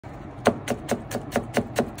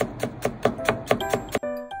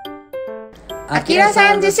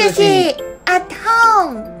Akira-san Sushi at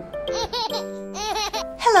home!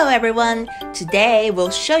 Hello everyone! Today we'll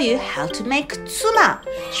show you how to make Tsuma,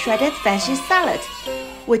 shredded veggie salad,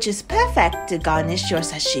 which is perfect to garnish your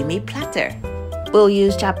sashimi platter. We'll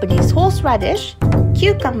use Japanese horseradish,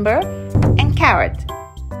 cucumber, and carrot.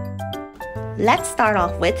 Let's start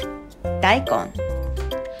off with daikon.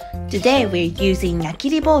 Today we're using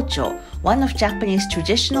yakiribocho, one of Japanese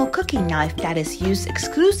traditional cooking knife that is used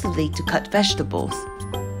exclusively to cut vegetables.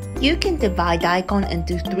 You can divide daikon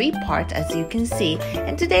into 3 parts as you can see,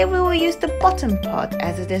 and today we will use the bottom part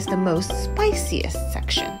as it is the most spiciest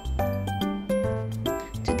section.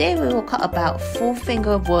 Today we will cut about 4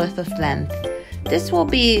 finger worth of length. This will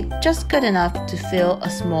be just good enough to fill a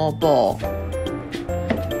small bowl.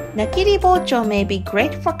 Yakiribocho may be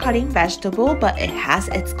great for cutting vegetable, but it has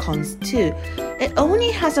its cons too. It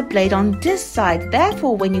only has a blade on this side,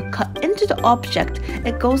 therefore when you cut into the object,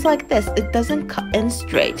 it goes like this. It doesn't cut in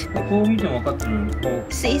straight.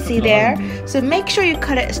 See there? So make sure you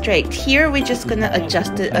cut it straight. Here we're just gonna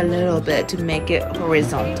adjust it a little bit to make it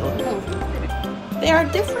horizontal. There are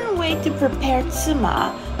different ways to prepare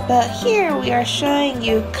tsuma, but here we are showing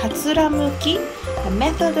you katsuramuki, a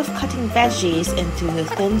method of cutting veggies into a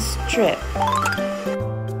thin strip.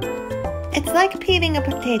 It's like peeling a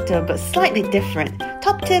potato but slightly different.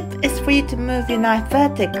 Top tip is for you to move your knife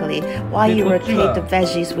vertically while you rotate the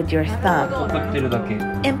veggies with your thumb.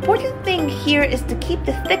 Important thing here is to keep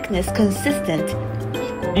the thickness consistent.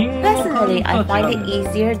 Personally, I find it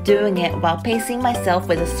easier doing it while pacing myself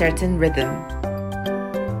with a certain rhythm.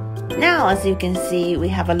 Now, as you can see, we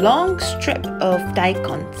have a long strip of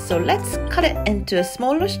daikon, so let's cut it into a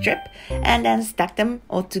smaller strip and then stack them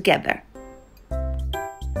all together.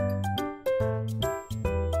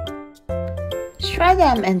 Shred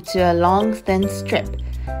them into a long thin strip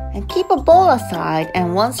and keep a bowl aside,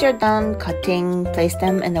 and once you're done cutting, place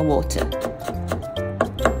them in the water.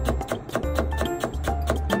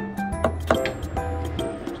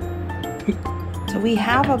 So we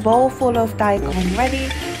have a bowl full of daikon ready.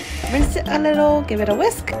 Rinse it a little, give it a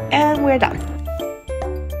whisk, and we're done.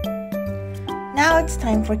 Now it's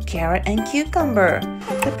time for carrot and cucumber.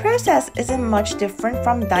 The process isn't much different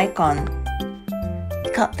from daikon.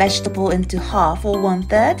 Cut vegetable into half or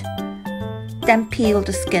 1/3, then peel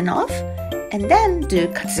the skin off, and then do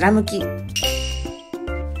katsuramuki.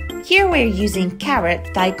 Here we're using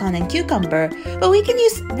carrot, daikon, and cucumber, but we can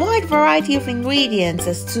use a wide variety of ingredients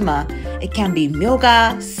as tsuma. It can be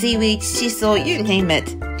myoga, seaweed, shiso, you name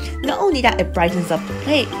it. Not only that, it brightens up the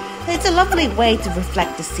plate, but it's a lovely way to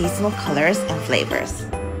reflect the seasonal colors and flavors.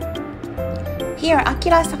 Here,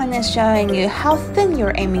 Akira-san is showing you how thin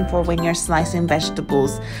you're aiming for when you're slicing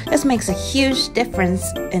vegetables. This makes a huge difference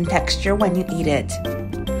in texture when you eat it.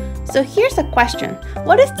 So here's a question.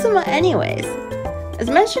 What is tsuma anyways? As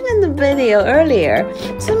mentioned in the video earlier,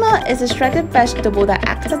 tsuma is a shredded vegetable that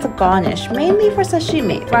acts as a garnish, mainly for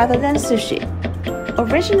sashimi rather than sushi.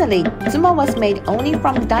 Originally, tsuma was made only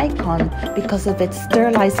from daikon because of its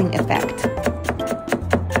sterilizing effect.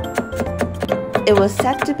 It was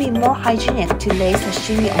said to be more hygienic to lay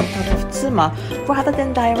sashimi on top of tsuma rather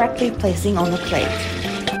than directly placing on a plate.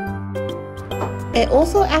 It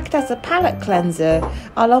also acts as a palate cleanser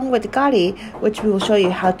along with gari, which we will show you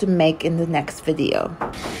how to make in the next video.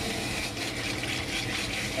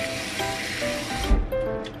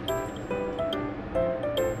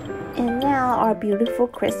 And now our beautiful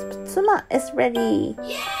crisp tsuma is ready.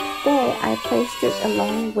 There, I placed it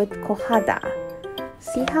along with kohada.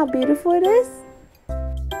 See how beautiful it is?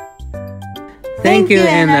 Thank you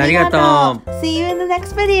and arigatou. See you in the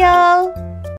next video.